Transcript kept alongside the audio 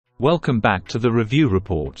Welcome back to the review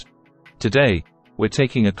report. Today, we're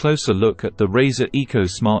taking a closer look at the Razer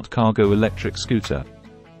EcoSmart Cargo electric scooter.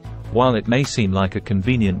 While it may seem like a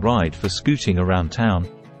convenient ride for scooting around town,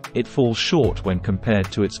 it falls short when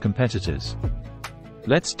compared to its competitors.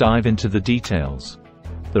 Let's dive into the details.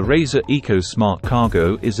 The Razer EcoSmart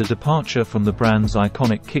Cargo is a departure from the brand's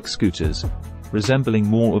iconic kick scooters, resembling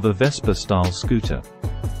more of a Vespa-style scooter.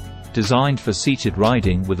 Designed for seated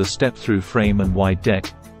riding with a step-through frame and wide deck,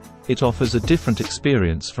 it offers a different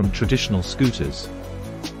experience from traditional scooters.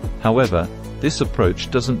 However, this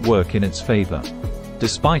approach doesn't work in its favor.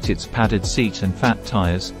 Despite its padded seat and fat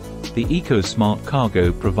tires, the EcoSmart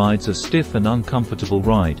Cargo provides a stiff and uncomfortable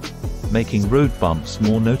ride, making road bumps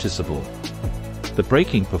more noticeable. The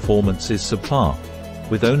braking performance is subpar,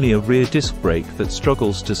 with only a rear disc brake that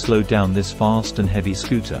struggles to slow down this fast and heavy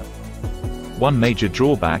scooter. One major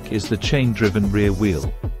drawback is the chain-driven rear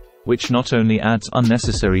wheel, which not only adds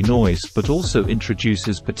unnecessary noise but also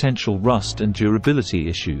introduces potential rust and durability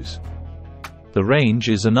issues. The range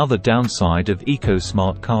is another downside of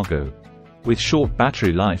EcoSmart Cargo. With short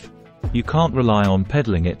battery life, you can't rely on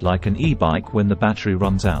pedaling it like an e-bike when the battery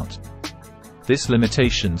runs out. This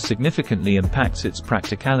limitation significantly impacts its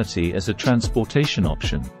practicality as a transportation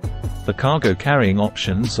option. The cargo carrying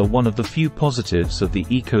options are one of the few positives of the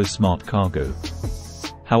EcoSmart Cargo.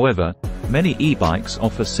 However, many e-bikes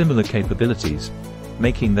offer similar capabilities,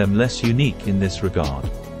 making them less unique in this regard.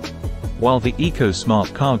 While the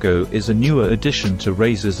EcoSmart Cargo is a newer addition to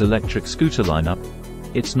Razer's electric scooter lineup,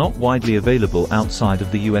 it's not widely available outside of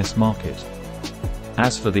the US market.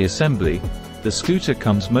 As for the assembly, the scooter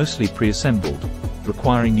comes mostly pre-assembled,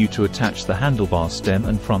 requiring you to attach the handlebar stem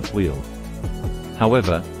and front wheel.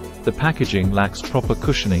 However, the packaging lacks proper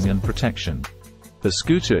cushioning and protection. The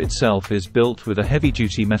scooter itself is built with a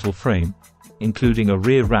heavy-duty metal frame, including a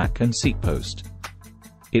rear rack and seat post.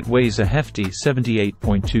 It weighs a hefty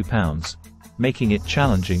 78.2 pounds, making it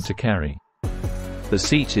challenging to carry. The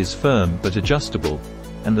seat is firm but adjustable,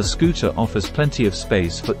 and the scooter offers plenty of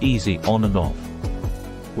space for easy on and off,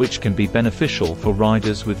 which can be beneficial for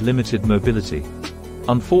riders with limited mobility.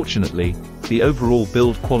 Unfortunately, the overall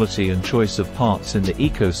build quality and choice of parts in the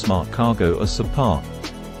EcoSmart Cargo are subpar,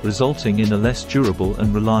 resulting in a less durable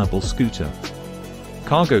and reliable scooter.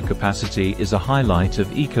 Cargo capacity is a highlight of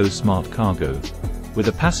EcoSmart Cargo, with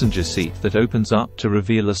a passenger seat that opens up to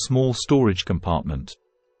reveal a small storage compartment.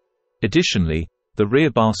 Additionally, the rear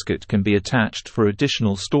basket can be attached for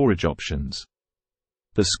additional storage options.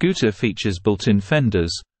 The scooter features built-in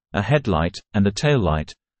fenders, a headlight, and a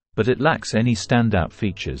taillight, but it lacks any standout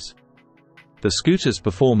features. The scooter's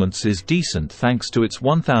performance is decent thanks to its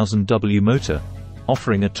 1000W motor,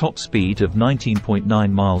 offering a top speed of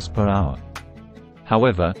 19.9 miles per hour.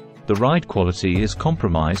 However, the ride quality is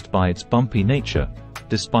compromised by its bumpy nature,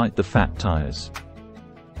 despite the fat tires.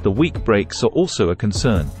 The weak brakes are also a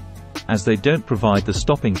concern, as they don't provide the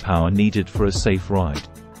stopping power needed for a safe ride.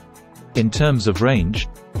 In terms of range,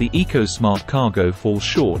 the EcoSmart Cargo falls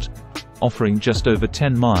short, offering just over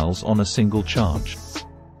 10 miles on a single charge.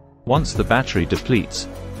 Once the battery depletes,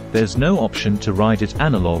 there's no option to ride it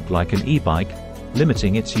analog like an e-bike,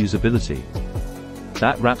 limiting its usability.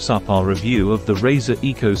 That wraps up our review of the Razer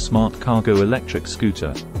EcoSmart Cargo electric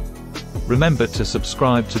scooter. Remember to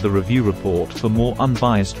subscribe to the review report for more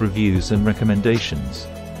unbiased reviews and recommendations.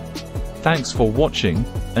 Thanks for watching,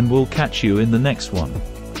 and we'll catch you in the next one.